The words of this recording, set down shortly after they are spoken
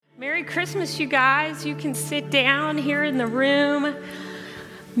Merry Christmas, you guys. You can sit down here in the room.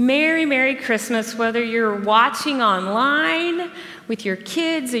 Merry Christmas, whether you're watching online with your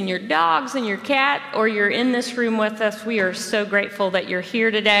kids and your dogs and your cat, or you're in this room with us. We are so grateful that you're here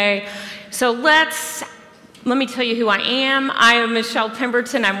today. So let me tell you who I am. I am Michelle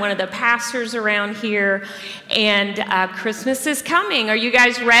Pemberton. I'm one of the pastors around here, and Christmas is coming. Are you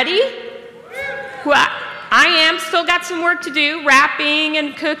guys ready? Well, I am. Still got some work to do, wrapping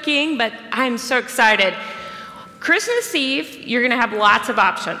and cooking, but I'm so excited. Christmas Eve, you're going to have lots of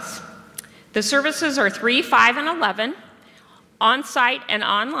options. The services are 3, 5, and 11, on-site and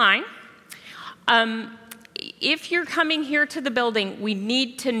online. If you're coming here to the building, we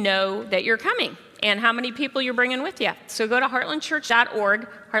need to know that you're coming and how many people you're bringing with you. So go to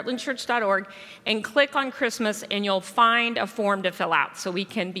heartlandchurch.org, and click on Christmas, and you'll find a form to fill out so we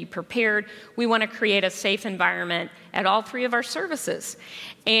can be prepared. We want to create a safe environment at all 3 of our services.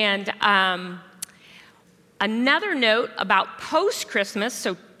 And another note about post-Christmas,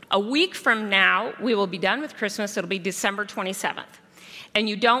 so a week from now, we will be done with Christmas. It'll be December 27th. And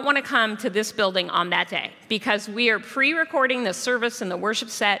you don't want to come to this building on that day because we are pre-recording the service and the worship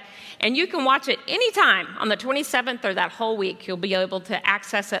set, and you can watch it anytime on the 27th or that whole week. You'll be able to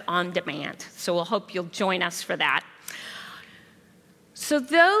access it on demand. So we'll hope you'll join us for that. So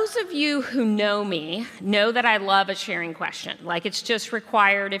those of you who know me know that I love a sharing question. Like, it's just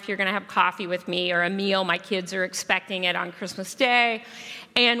required if you're going to have coffee with me or a meal. My kids are expecting it on Christmas Day.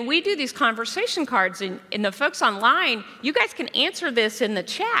 And we do these conversation cards, and the folks online, you guys can answer this in the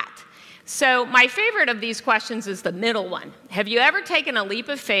chat. So my favorite of these questions is the middle one. Have you ever taken a leap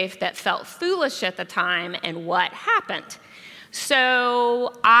of faith that felt foolish at the time, and what happened?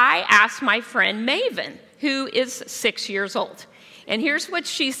 So I asked my friend Maven, who is 6 years old. And here's what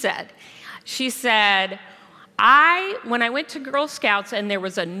she said. She said, when I went to Girl Scouts and there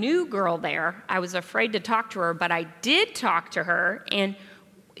was a new girl there, I was afraid to talk to her, but I did talk to her, and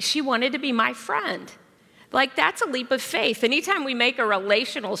she wanted to be my friend. Like, that's a leap of faith. Anytime we make a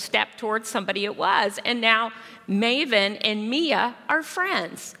relational step towards somebody, it was. And now Maven and Mia are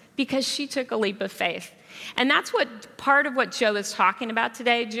friends because she took a leap of faith. And that's what part of what Joe is talking about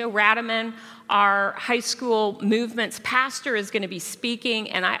today. Joe Radaman, our high school movements pastor, is going to be speaking,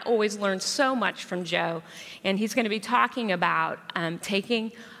 and I always learn so much from Joe. And he's going to be talking about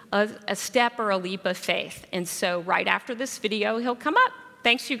taking a step or a leap of faith. And so right after this video, he'll come up.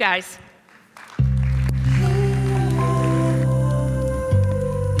 Thanks, you guys.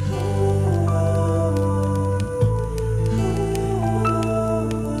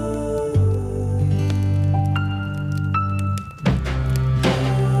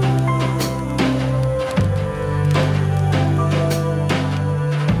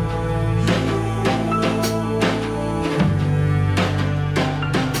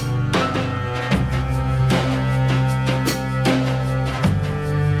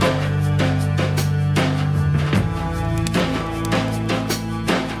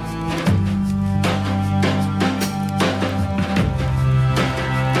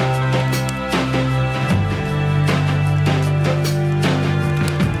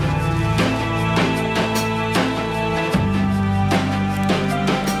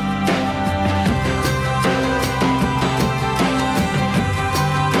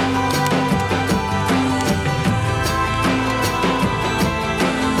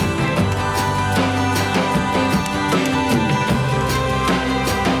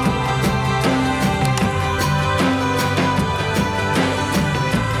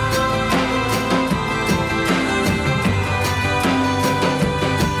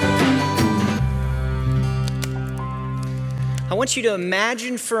 I want you to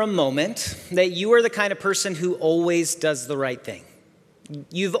imagine for a moment that you are the kind of person who always does the right thing.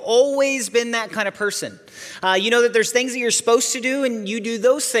 You've always been that kind of person. You know that there's things that you're supposed to do and you do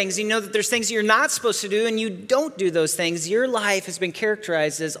those things. You know that there's things that you're not supposed to do and you don't do those things. Your life has been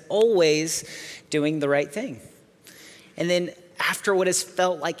characterized as always doing the right thing. And then after what has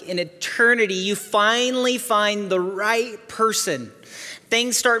felt like an eternity, you finally find the right person.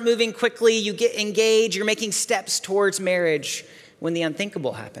 Things start moving quickly, you get engaged, you're making steps towards marriage when the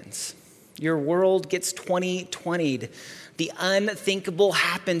unthinkable happens. Your world gets 2020'd. The unthinkable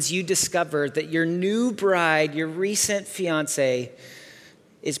happens. You discover that your new bride, your recent fiance,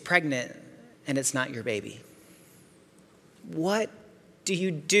 is pregnant and it's not your baby. What do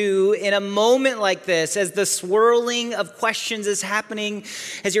you do in a moment like this as the swirling of questions is happening,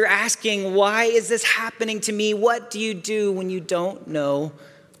 as you're asking, why is this happening to me? What do you do when you don't know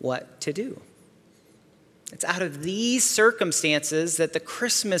what to do? It's out of these circumstances that the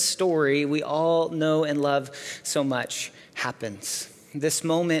Christmas story we all know and love so much happens. this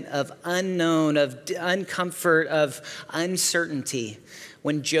moment of unknown, of uncomfort, of uncertainty,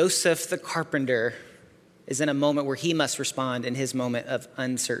 when Joseph the carpenter is in a moment where he must respond in his moment of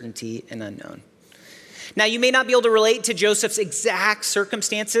uncertainty and unknown. Now, you may not be able to relate to Joseph's exact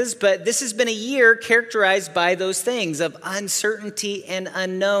circumstances, but this has been a year characterized by those things of uncertainty and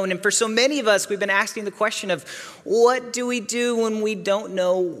unknown. And for so many of us, we've been asking the question of, what do we do when we don't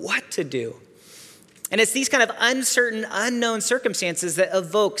know what to do? And it's these kind of uncertain, unknown circumstances that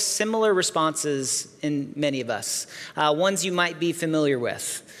evoke similar responses in many of us, ones you might be familiar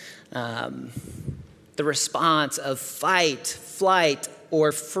with. The response of fight, flight,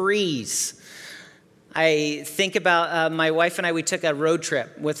 or freeze. I think about my wife and I, we took a road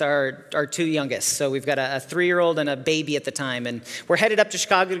trip with our two youngest. So we've got a 3-year-old and a baby at the time. And we're headed up to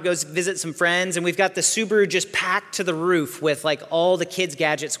Chicago to go visit some friends. And we've got the Subaru just packed to the roof with like all the kids'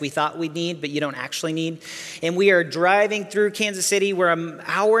 gadgets we thought we'd need, but you don't actually need. And we are driving through Kansas City. We're an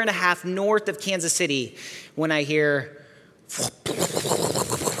hour and a half north of Kansas City when I hear...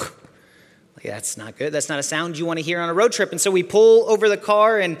 That's not good. That's not a sound you want to hear on a road trip. And so we pull over the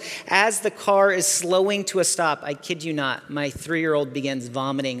car, and as the car is slowing to a stop, I kid you not, my 3-year-old begins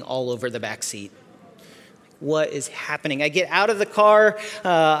vomiting all over the back seat. What is happening? I get out of the car.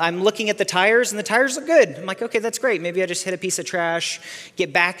 I'm looking at the tires, and the tires look good. I'm like, okay, that's great. Maybe I just hit a piece of trash.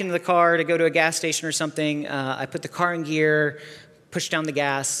 Get back into the car to go to a gas station or something. I put the car in gear, push down the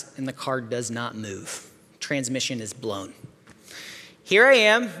gas, and the car does not move. Transmission is blown. Here I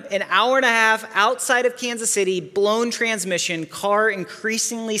am, an hour and a half outside of Kansas City, blown transmission, car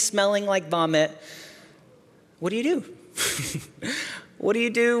increasingly smelling like vomit. What do you do? What do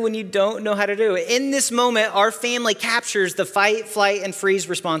you do when you don't know how to do it? In this moment, our family captures the fight, flight, and freeze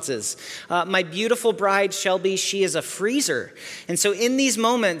responses. My beautiful bride, Shelby, she is a freezer. And so in these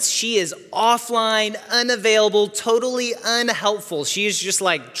moments, she is offline, unavailable, totally unhelpful. She is just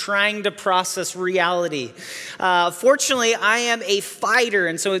like trying to process reality. Fortunately, I am a fighter.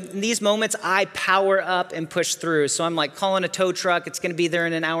 And so in these moments, I power up and push through. So I'm like calling a tow truck. It's going to be there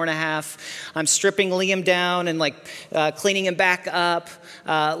in an hour and a half. I'm stripping Liam down and like cleaning him back up.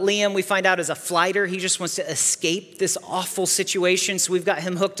 Liam, we find out, is a flighter. He just wants to escape this awful situation. So we've got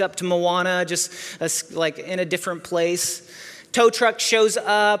him hooked up to Moana, just like in a different place. Tow truck shows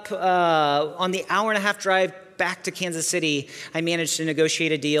up on the hour and a half drive back to Kansas City. I managed to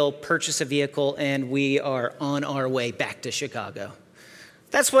negotiate a deal, purchase a vehicle, and we are on our way back to Chicago.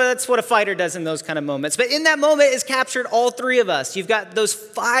 That's what a fighter does in those kind of moments. But in that moment is captured all three of us. You've got those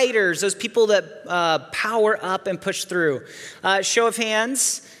fighters, those people that power up and push through. Show of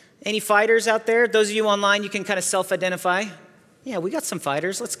hands. Any fighters out there? Those of you online, you can kind of self-identify. Yeah, we got some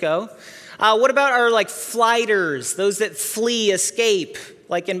fighters. Let's go. What about our like flighters? Those that flee, escape,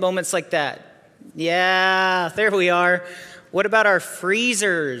 like in moments like that. Yeah, there we are. What about our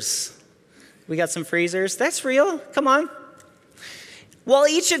freezers? We got some freezers. That's real. Come on. While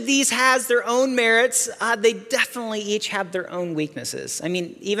each of these has their own merits, they definitely each have their own weaknesses. I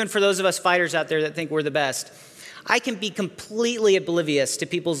mean, even for those of us fighters out there that think we're the best, I can be completely oblivious to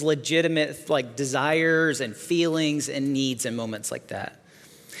people's legitimate like desires and feelings and needs in moments like that.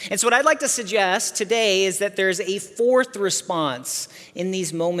 And so what I'd like to suggest today is that there's a fourth response in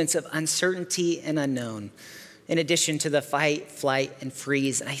these moments of uncertainty and unknown, in addition to the fight, flight, and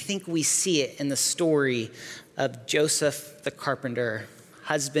freeze. And I think we see it in the story of Joseph the carpenter,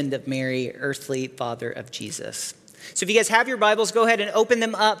 husband of Mary, earthly father of Jesus. So if you guys have your Bibles, go ahead and open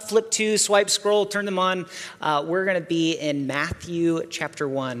them up, flip to, swipe, scroll, turn them on. We're going to be in Matthew chapter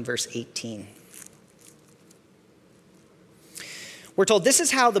 1, verse 18. We're told this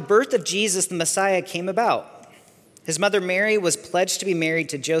is how the birth of Jesus, the Messiah, came about. His mother Mary was pledged to be married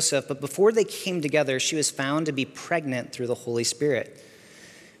to Joseph, but before they came together, she was found to be pregnant through the Holy Spirit.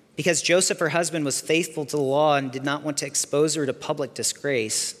 Because Joseph, her husband, was faithful to the law and did not want to expose her to public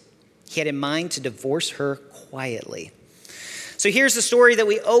disgrace, he had in mind to divorce her quietly. So here's the story that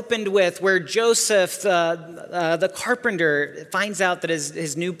we opened with, where Joseph, the carpenter, finds out that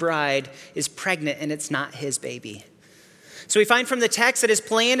his new bride is pregnant and it's not his baby. So we find from the text that his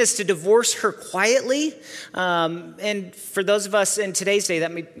plan is to divorce her quietly. And for those of us in today's day,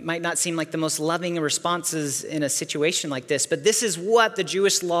 that might not seem like the most loving responses in a situation like this. But this is what the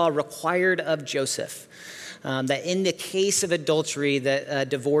Jewish law required of Joseph. That in the case of adultery, that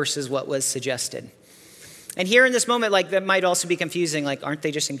divorce is what was suggested. And here in this moment, like that might also be confusing. Like, aren't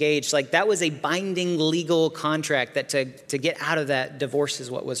they just engaged? Like that was a binding legal contract that to get out of that, divorce is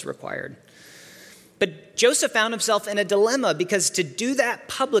what was required. But Joseph found himself in a dilemma because to do that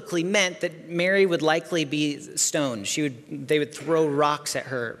publicly meant that Mary would likely be stoned. They would throw rocks at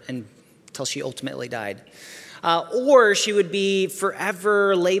her until she ultimately died. or she would be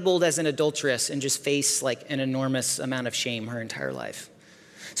forever labeled as an adulteress and just face like an enormous amount of shame her entire life.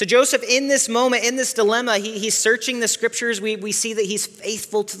 So Joseph, in this moment, in this dilemma, he's searching the scriptures. We see that he's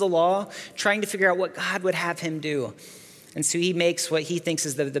faithful to the law, trying to figure out what God would have him do. And so he makes what he thinks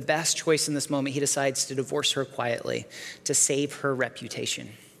is the best choice in this moment. He decides to divorce her quietly to save her reputation.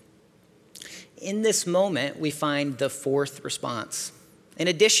 In this moment, we find the fourth response. In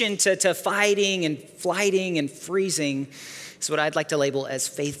addition to fighting and flighting and freezing, is what I'd like to label as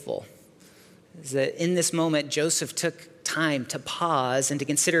faithful. Is that in this moment, Joseph took time to pause and to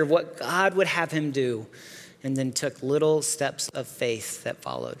consider what God would have him do, and then took little steps of faith that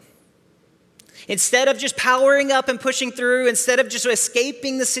followed. Instead of just powering up and pushing through, instead of just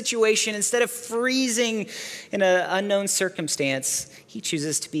escaping the situation, instead of freezing in an unknown circumstance, he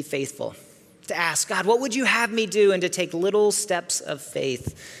chooses to be faithful, to ask, God, what would you have me do? And to take little steps of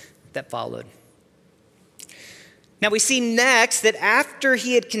faith that followed. Now we see next that after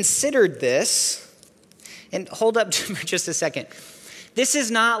he had considered this, and hold up for just a second, this is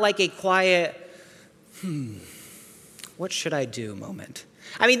not like a quiet, what should I do moment.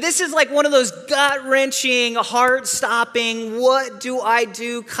 I mean, this is like one of those gut-wrenching, heart-stopping, what do I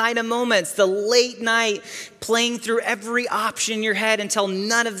do kind of moments. The late night playing through every option in your head until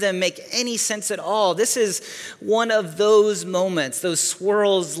none of them make any sense at all. This is one of those moments, those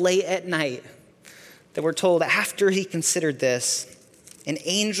swirls late at night that we're told after he considered this, an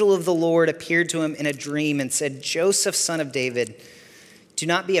angel of the Lord appeared to him in a dream and said, Joseph, son of David, do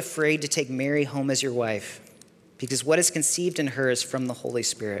not be afraid to take Mary home as your wife, because what is conceived in her is from the Holy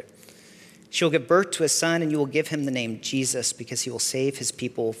Spirit. She will give birth to a son, and you will give him the name Jesus, because he will save his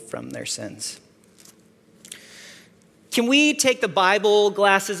people from their sins. Can we take the Bible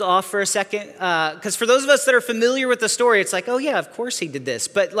glasses off for a second? Because for those of us that are familiar with the story, it's like, oh yeah, of course he did this.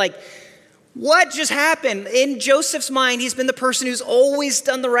 But like, what just happened? In Joseph's mind, he's been the person who's always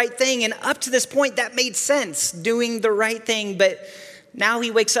done the right thing. And up to this point, that made sense, doing the right thing. But now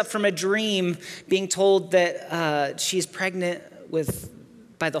he wakes up from a dream being told that she's pregnant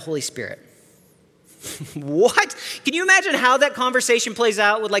by the Holy Spirit. What? Can you imagine how that conversation plays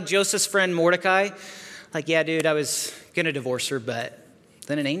out with like Joseph's friend Mordecai? Like, yeah, dude, I was going to divorce her, but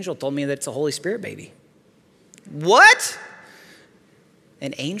then an angel told me that it's a Holy Spirit baby. What?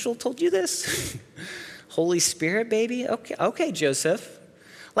 An angel told you this? Holy Spirit baby? Okay, Joseph.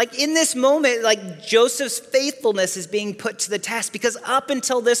 Like in this moment, like Joseph's faithfulness is being put to the test, because up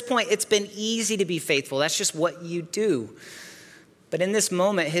until this point, it's been easy to be faithful. That's just what you do. But in this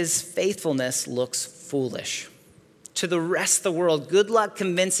moment, his faithfulness looks foolish. To the rest of the world, good luck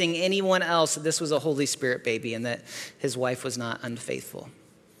convincing anyone else that this was a Holy Spirit baby and that his wife was not unfaithful.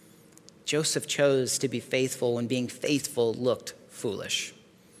 Joseph chose to be faithful when being faithful looked foolish.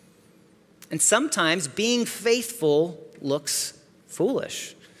 And sometimes being faithful looks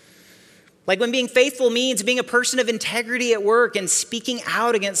foolish. Like when being faithful means being a person of integrity at work and speaking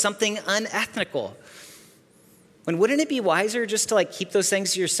out against something unethical. When wouldn't it be wiser just to like keep those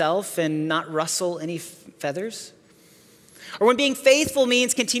things to yourself and not rustle any feathers? Or when being faithful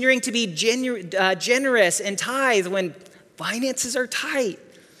means continuing to be generous and tithe when finances are tight.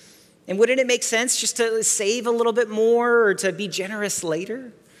 And wouldn't it make sense just to save a little bit more or to be generous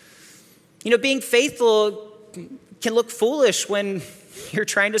later? You know, being faithful can look foolish when you're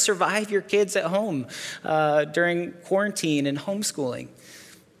trying to survive your kids at home during quarantine and homeschooling.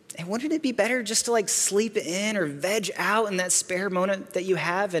 And wouldn't it be better just to like sleep in or veg out in that spare moment that you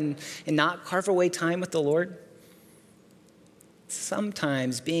have and not carve away time with the Lord?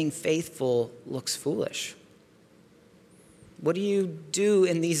 Sometimes being faithful looks foolish. What do you do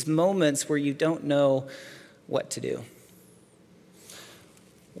in these moments where you don't know what to do?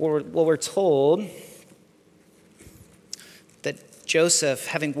 Well, we're told that Joseph,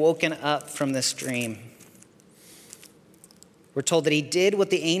 having woken up from this dream, we're told that he did what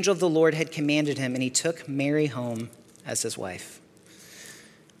the angel of the Lord had commanded him, and he took Mary home as his wife.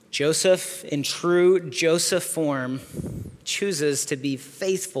 Joseph, in true Joseph form, chooses to be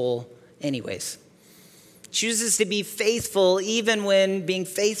faithful anyways. Chooses to be faithful even when being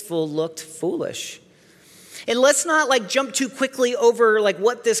faithful looked foolish. And let's not like jump too quickly over like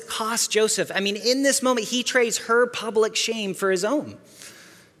what this cost Joseph. I mean, in this moment, he trades her public shame for his own.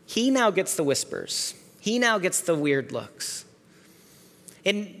 He now gets the whispers. He now gets the weird looks.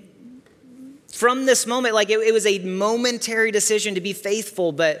 And from this moment, like it was a momentary decision to be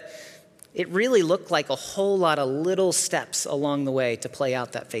faithful, but it really looked like a whole lot of little steps along the way to play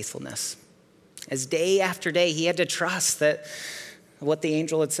out that faithfulness. As day after day, he had to trust that what the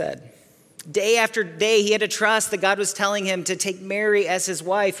angel had said. Day after day, he had to trust that God was telling him to take Mary as his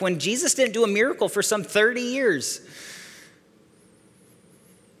wife when Jesus didn't do a miracle for some 30 years.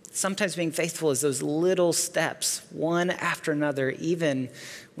 Sometimes being faithful is those little steps, one after another, even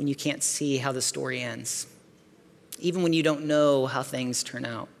when you can't see how the story ends, even when you don't know how things turn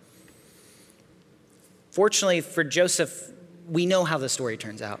out. Fortunately for Joseph, we know how the story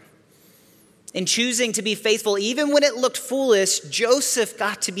turns out. In choosing to be faithful, even when it looked foolish, Joseph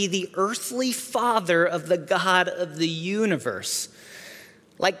got to be the earthly father of the God of the universe.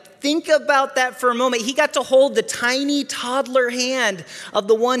 Like, think about that for a moment. He got to hold the tiny toddler hand of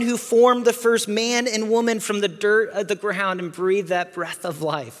the one who formed the first man and woman from the dirt of the ground and breathed that breath of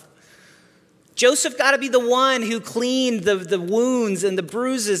life. Joseph got to be the one who cleaned the wounds and the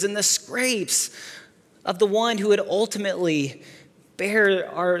bruises and the scrapes of the one who would ultimately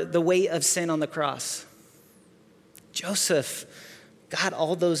bear the weight of sin on the cross. Joseph got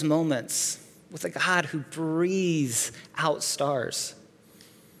all those moments with a God who breathes out stars.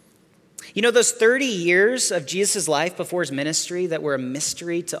 You know, those 30 years of Jesus' life before his ministry that were a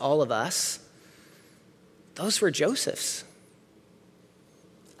mystery to all of us, those were Joseph's.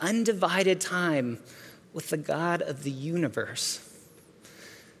 Undivided time with the God of the universe.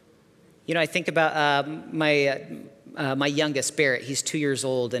 You know, I think about my youngest, Barrett. He's 2 years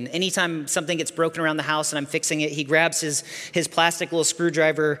old, and anytime something gets broken around the house and I'm fixing it, he grabs his plastic little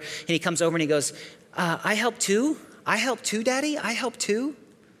screwdriver and he comes over and he goes, I help too? I help too, Daddy? I help too?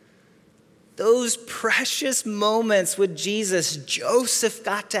 Those precious moments with Jesus, Joseph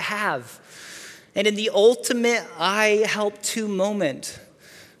got to have. And in the ultimate I help too moment,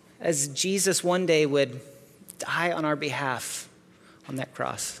 as Jesus one day would die on our behalf on that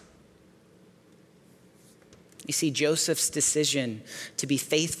cross. You see, Joseph's decision to be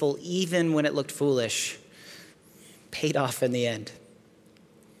faithful even when it looked foolish paid off in the end.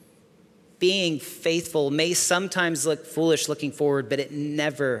 Being faithful may sometimes look foolish looking forward, but it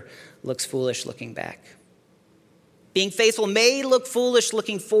never looks foolish looking back. Being faithful may look foolish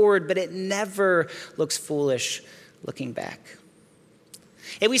looking forward, but it never looks foolish looking back.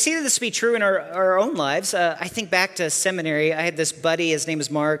 And we see this to be true in our own lives. I think back to seminary. I had this buddy, his name is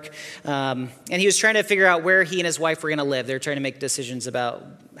Mark, and he was trying to figure out where he and his wife were going to live. They were trying to make decisions about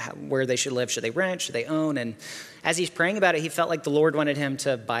where they should live. Should they rent? Should they own? And as he's praying about it, he felt like the Lord wanted him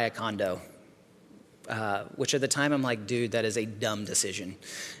to buy a condo, which at the time I'm like, dude, that is a dumb decision.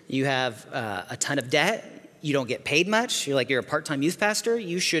 You have a ton of debt. You don't get paid much. You're a part-time youth pastor.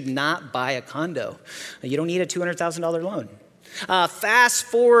 You should not buy a condo. You don't need a $200,000 loan. Fast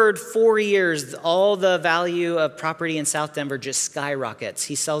forward 4 years, all the value of property in South Denver just skyrockets.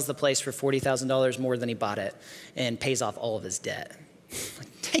 He sells the place for $40,000 more than he bought it and pays off all of his debt.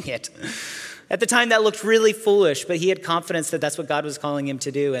 Dang it. At the time, that looked really foolish, but he had confidence that that's what God was calling him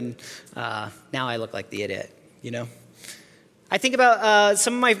to do, and now I look like the idiot, you know? I think about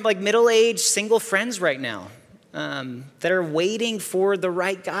some of my middle-aged single friends right now that are waiting for the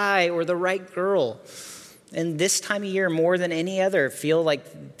right guy or the right girl. And this time of year, more than any other, feel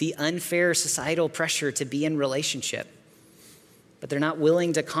like the unfair societal pressure to be in relationship. But they're not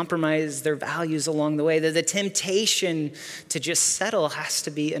willing to compromise their values along the way. The temptation to just settle has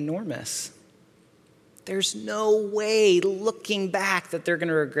to be enormous. There's no way, looking back, that they're going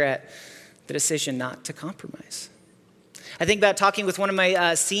to regret the decision not to compromise. I think about talking with one of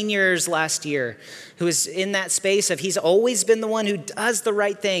my seniors last year who was in that space of he's always been the one who does the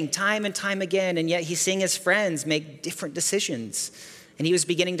right thing time and time again, and yet he's seeing his friends make different decisions. And he was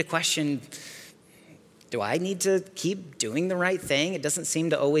beginning to question, do I need to keep doing the right thing? It doesn't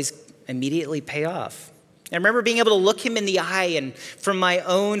seem to always immediately pay off. I remember being able to look him in the eye and from my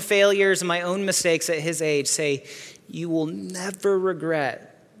own failures and my own mistakes at his age say, you will never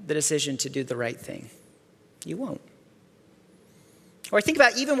regret the decision to do the right thing. You won't. Or think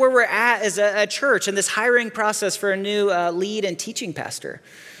about even where we're at as a church and this hiring process for a new lead and teaching pastor.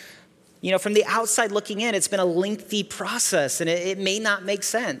 You know, from the outside looking in, it's been a lengthy process and it may not make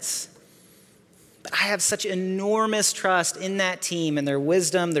sense. But I have such enormous trust in that team and their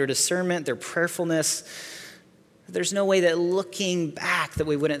wisdom, their discernment, their prayerfulness. There's no way that looking back that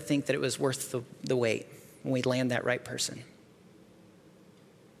we wouldn't think that it was worth the wait when we land that right person.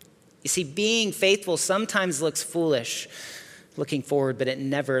 You see, being faithful sometimes looks foolish looking forward, but it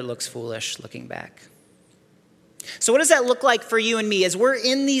never looks foolish looking back. So what does that look like for you and me? As we're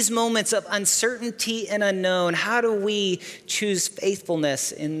in these moments of uncertainty and unknown, how do we choose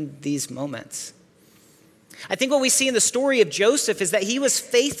faithfulness in these moments? I think what we see in the story of Joseph is that he was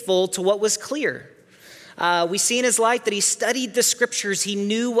faithful to what was clear. We see in his life that he studied the scriptures. He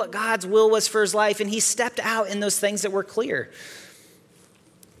knew what God's will was for his life, and he stepped out in those things that were clear.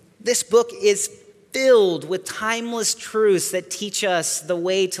 This book is filled with timeless truths that teach us the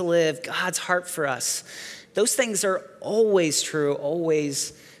way to live, God's heart for us. Those things are always true,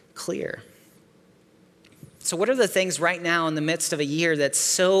 always clear. So what are the things right now in the midst of a year that's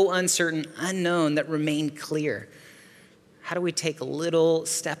so uncertain, unknown, that remain clear? How do we take little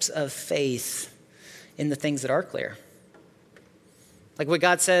steps of faith in the things that are clear? Like what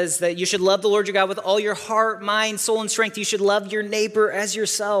God says, that you should love the Lord your God with all your heart, mind, soul, and strength. You should love your neighbor as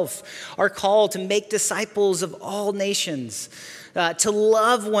yourself. Our call to make disciples of all nations, to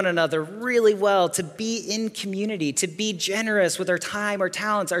love one another really well, to be in community, to be generous with our time, our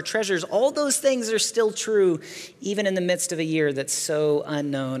talents, our treasures. All those things are still true, even in the midst of a year that's so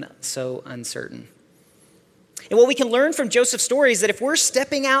unknown, so uncertain. And what we can learn from Joseph's story is that if we're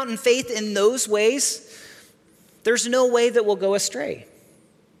stepping out in faith in those ways, there's no way that we'll go astray.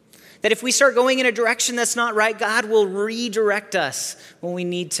 That if we start going in a direction that's not right, God will redirect us when we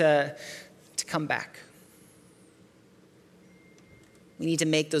need to come back. We need to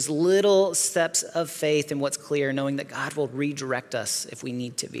make those little steps of faith in what's clear, knowing that God will redirect us if we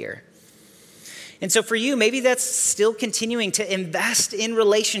need to veer. And so for you, maybe that's still continuing to invest in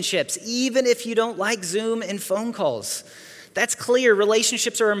relationships, even if you don't like Zoom and phone calls. That's clear.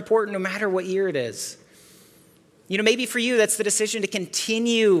 Relationships are important no matter what year it is. Maybe for you, that's the decision to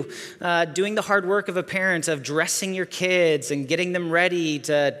continue doing the hard work of a parent, of dressing your kids and getting them ready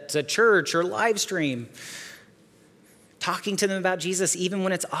to church or live stream. Talking to them about Jesus even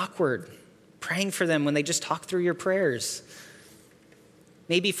when it's awkward. Praying for them when they just talk through your prayers.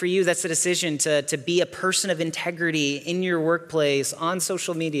 Maybe for you, that's the decision to be a person of integrity in your workplace, on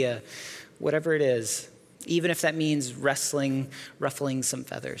social media, whatever it is, even if that means ruffling some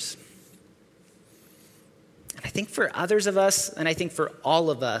feathers. And I think for others of us, and I think for all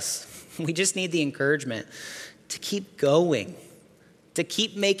of us, we just need the encouragement to keep going, to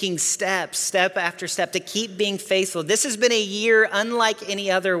keep making steps, step after step, to keep being faithful. This has been a year unlike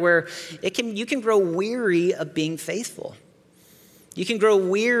any other where you can grow weary of being faithful. You can grow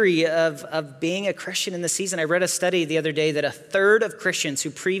weary of being a Christian in the season. I read a study the other day that 1/3 of Christians who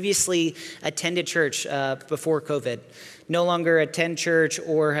previously attended church before COVID no longer attend church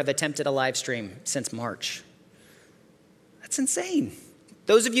or have attempted a live stream since March. That's insane.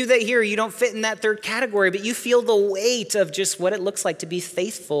 Those of you that hear, you don't fit in that third category, but you feel the weight of just what it looks like to be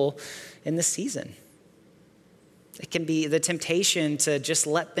faithful in this season. It can be the temptation to just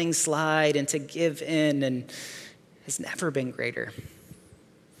let things slide and to give in, and has never been greater.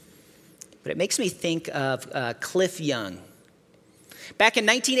 But it makes me think of Cliff Young. Back in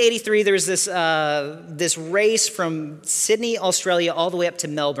 1983, there was this race from Sydney, Australia, all the way up to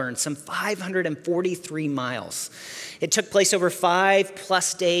Melbourne, some 543 miles. It took place over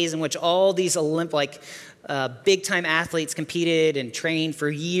 5+ days in which all these big-time athletes competed and trained for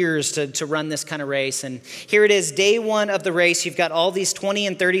years to run this kind of race. And here it is, day one of the race. You've got all these 20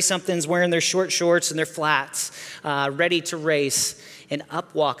 and 30-somethings wearing their short shorts and their flats, ready to race. And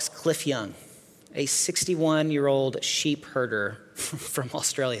up walks Cliff Young, a 61-year-old sheep herder from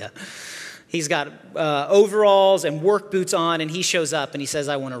Australia. He's got overalls and work boots on, and he shows up and he says,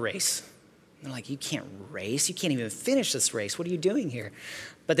 "I want to race." And they're like, "You can't race. You can't even finish this race. What are you doing here?"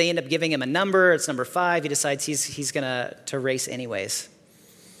 But they end up giving him a number. It's number 5. He decides he's going to race anyways.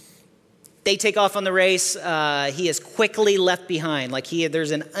 They take off on the race. He is quickly left behind.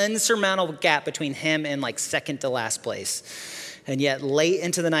 There's an unsurmountable gap between him and second to last place. And yet late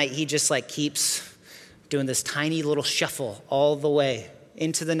into the night, he just keeps doing this tiny little shuffle all the way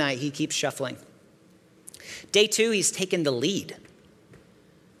into the night. He keeps shuffling. Day 2, he's taken the lead.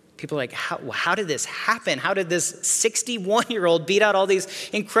 People are like, how did this happen? How did this 61-year-old beat out all these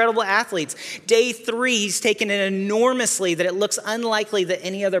incredible athletes? Day 3, he's taken it enormously that it looks unlikely that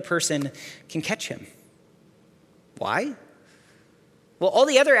any other person can catch him. Why? Well, all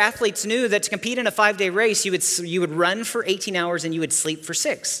the other athletes knew that to compete in a 5-day race, you would run for 18 hours and you would sleep for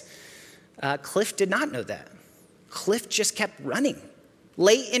 6. Cliff did not know that. Cliff just kept running.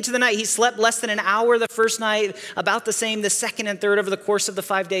 Late into the night, he slept less than an hour the first night, about the same the second and third over the course of the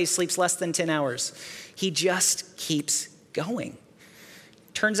 5 days, sleeps less than 10 hours. He just keeps going.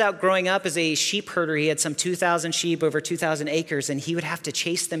 Turns out growing up as a sheep herder, he had some 2,000 sheep, over 2,000 acres, and he would have to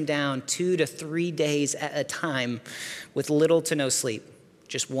chase them down 2 to 3 days at a time with little to no sleep.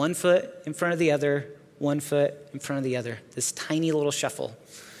 Just one foot in front of the other, one foot in front of the other. This tiny little shuffle.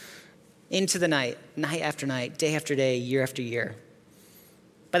 Into the night, night after night, day after day, year after year.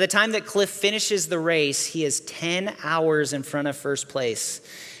 By the time that Cliff finishes the race, he is 10 hours in front of first place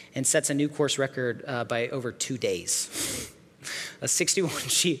and sets a new course record by over 2 days. A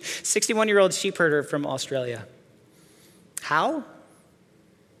 61-year-old sheep herder from Australia. How?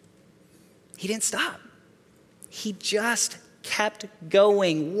 he didn't stop. He just kept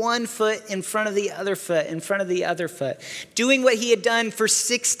going, one foot in front of the other foot, in front of the other foot, doing what he had done for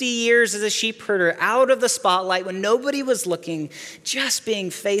 60 years as a sheep herder, out of the spotlight when nobody was looking, just being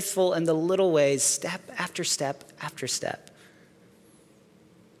faithful in the little ways, step after step after step.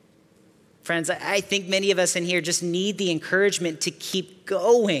 Friends, I think many of us in here just need the encouragement to keep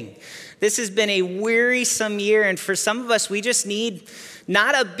going. This has been a wearisome year, and for some of us, we just need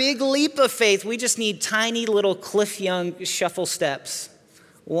not a big leap of faith. We just need tiny little Cliff Young shuffle steps,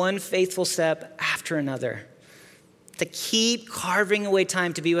 one faithful step after another, to keep carving away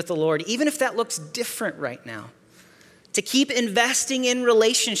time to be with the Lord, even if that looks different right now. To keep investing in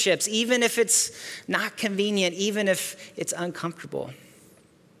relationships, even if it's not convenient, even if it's uncomfortable.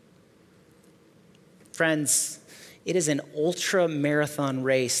 Friends, it is an ultra marathon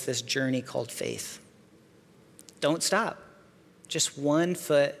race, this journey called faith. Don't stop. Just one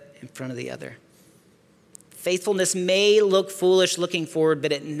foot in front of the other. Faithfulness may look foolish looking forward,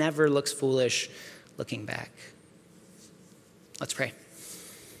 but it never looks foolish looking back. Let's pray.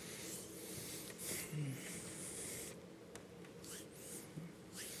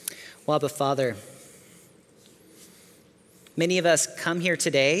 Well, Abba Father, many of us come here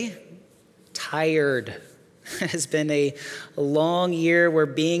today tired. It has been a long year where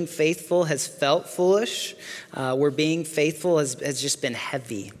being faithful has felt foolish, where being faithful has just been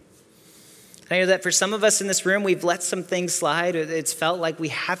heavy. I know that for some of us in this room, we've let some things slide. It's felt like we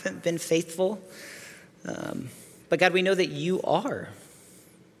haven't been faithful. But God, we know that you are,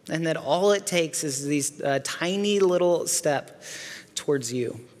 and that all it takes is these tiny little step towards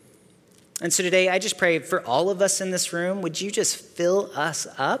you. And so today, I just pray for all of us in this room, would you just fill us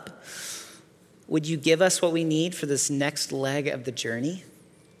up? Would you give us what we need for this next leg of the journey?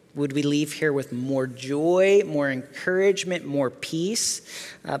 Would we leave here with more joy, more encouragement, more peace?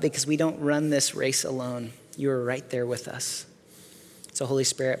 Because we don't run this race alone. You are right there with us. So Holy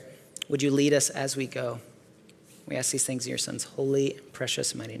Spirit, would you lead us as we go? We ask these things in your Son's holy,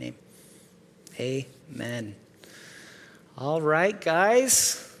 precious, mighty name. Amen. All right,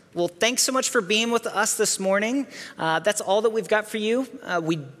 guys. Well, thanks so much for being with us this morning. That's all that we've got for you.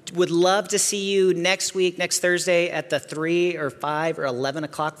 We would love to see you next week, next Thursday at the 3 or 5 or 11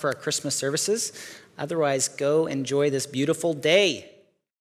 o'clock for our Christmas services. Otherwise, go enjoy this beautiful day.